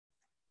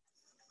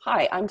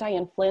Hi, I'm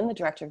Diane Flynn, the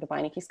director of the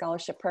Beinecke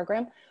Scholarship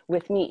Program.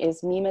 With me is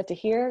Nima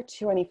Dahir,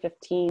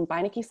 2015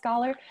 Beinecke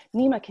Scholar.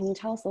 Nima, can you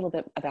tell us a little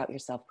bit about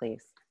yourself,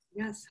 please?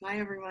 Yes. Hi,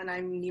 everyone.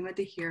 I'm Nima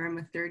Dahir. I'm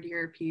a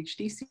third-year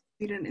PhD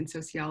student in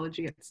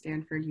sociology at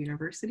Stanford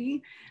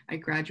University. I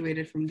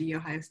graduated from The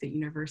Ohio State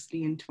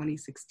University in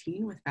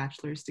 2016 with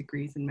bachelor's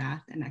degrees in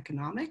math and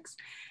economics.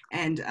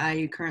 And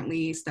I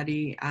currently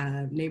study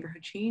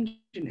neighborhood change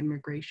and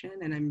immigration,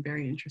 and I'm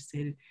very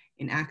interested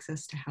in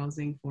access to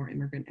housing for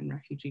immigrant and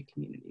refugee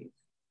communities.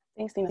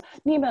 Thanks, Nima.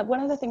 Nima, one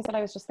of the things that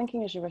I was just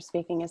thinking as you were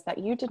speaking is that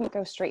you didn't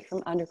go straight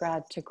from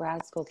undergrad to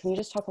grad school. Can you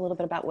just talk a little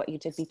bit about what you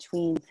did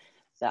between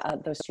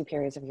those two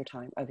periods of your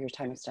time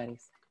of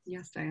studies?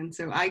 Yes, Diane.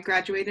 So I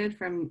graduated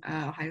from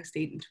Ohio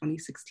State in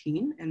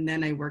 2016, and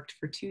then I worked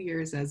for 2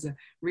 years as a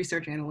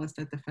research analyst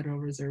at the Federal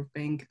Reserve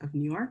Bank of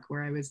New York,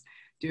 where I was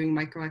doing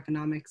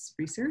microeconomics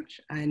research.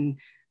 And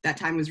that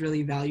time was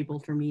really valuable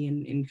for me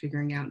in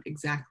figuring out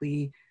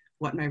exactly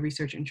what my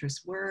research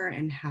interests were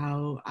and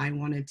how I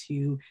wanted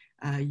to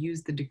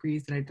use the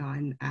degrees that I'd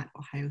gotten at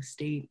Ohio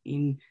State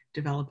in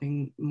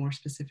developing more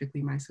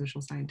specifically my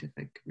social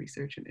scientific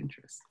research and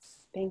interests.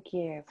 Thank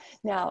you.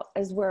 Now,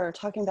 as we're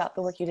talking about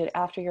the work you did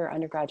after your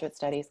undergraduate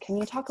studies, can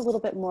you talk a little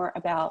bit more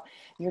about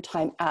your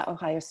time at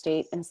Ohio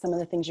State and some of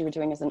the things you were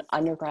doing as an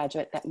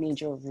undergraduate that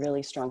made you a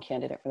really strong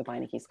candidate for the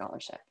Beinecke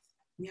Scholarship?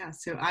 Yeah,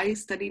 so I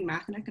studied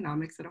math and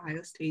economics at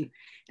Ohio State.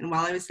 And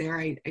while I was there,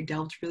 I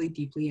delved really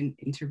deeply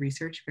into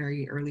research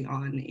very early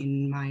on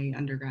in my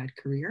undergrad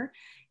career.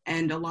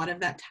 And a lot of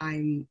that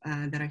time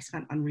that I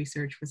spent on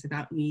research was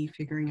about me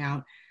figuring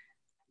out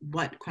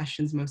what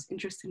questions most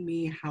interested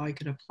me, how I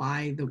could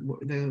apply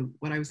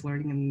what I was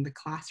learning in the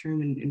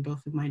classroom and in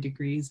both of my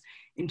degrees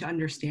into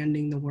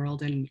understanding the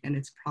world and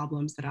its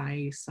problems that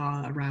I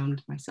saw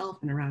around myself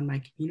and around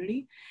my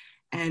community.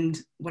 And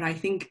what I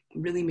think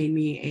really made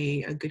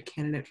me a good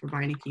candidate for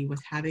Beinecke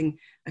was having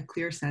a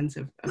clear sense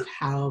of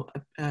how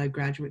a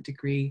graduate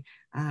degree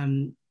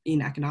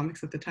in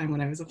economics at the time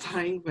when I was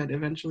applying, but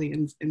eventually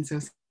in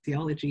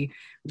sociology,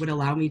 would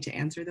allow me to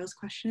answer those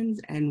questions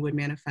and would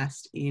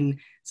manifest in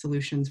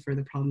solutions for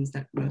the problems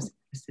that most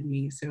interested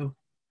me. So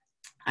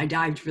I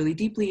dived really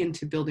deeply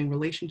into building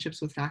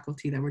relationships with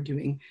faculty that were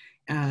doing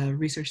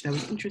research that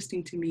was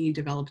interesting to me,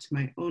 developed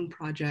my own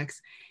projects,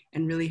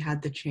 and really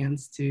had the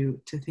chance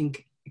to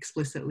think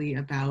explicitly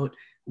about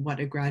what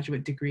a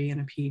graduate degree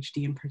and a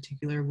PhD in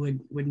particular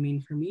would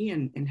mean for me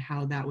and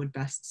how that would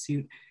best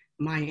suit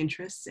my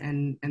interests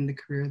and the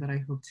career that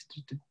I hoped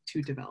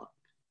to develop.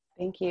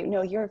 Thank you.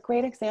 No, you're a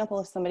great example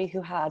of somebody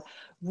who had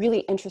really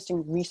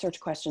interesting research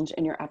questions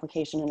in your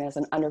application and as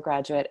an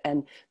undergraduate,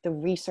 and the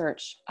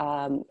research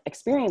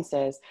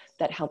experiences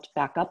that helped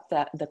back up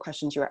the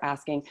questions you were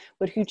asking,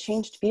 but who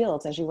changed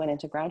fields as you went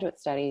into graduate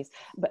studies,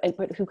 but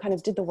who kind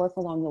of did the work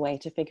along the way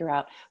to figure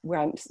out where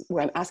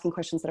I'm asking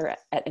questions that are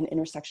at an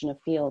intersection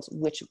of fields,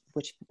 which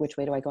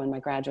way do I go in my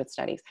graduate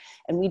studies?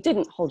 And we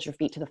didn't hold your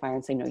feet to the fire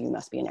and say, no, you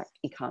must be an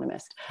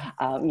economist.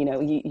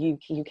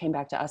 You came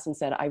back to us and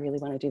said, I really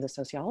want to do the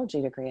sociology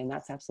degree, and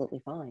that's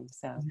absolutely fine.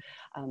 So,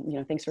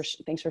 thanks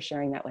for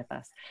sharing that with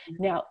us.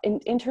 Now,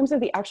 in terms of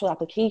the actual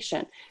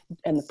application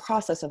and the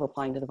process of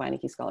applying to the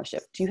Beinecke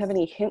Scholarship, do you have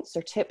any hints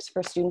or tips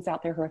for students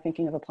out there who are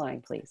thinking of applying,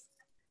 please?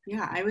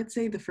 Yeah, I would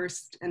say the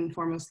first and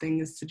foremost thing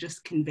is to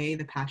just convey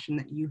the passion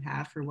that you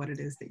have for what it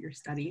is that you're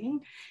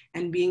studying,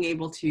 and being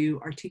able to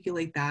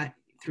articulate that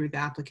through the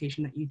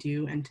application that you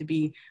do, and to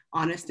be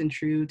honest and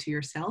true to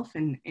yourself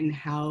and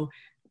how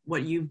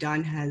what you've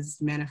done has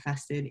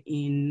manifested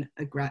in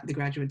the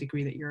graduate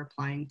degree that you're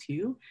applying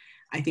to.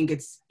 I think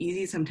it's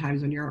easy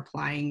sometimes when you're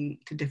applying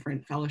to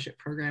different fellowship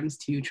programs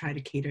to try to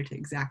cater to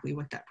exactly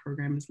what that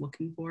program is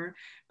looking for.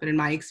 But in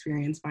my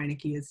experience,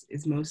 Beinecke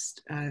is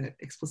most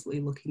explicitly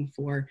looking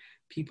for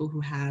people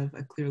who have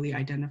a clearly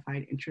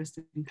identified interest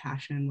and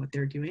passion in what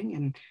they're doing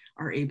and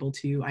are able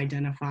to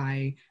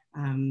identify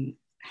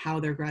how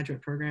their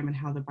graduate program and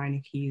how the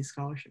Beinecke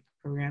Scholarship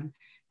Program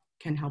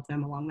can help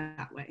them along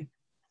that way.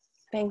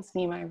 Thanks,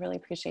 Nima. I really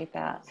appreciate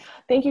that.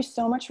 Thank you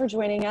so much for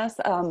joining us.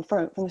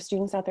 From the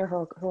students out there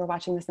who are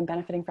watching this and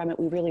benefiting from it,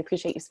 we really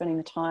appreciate you spending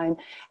the time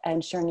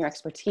and sharing your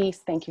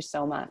expertise. Thank you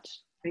so much.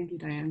 Thank you,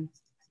 Diane.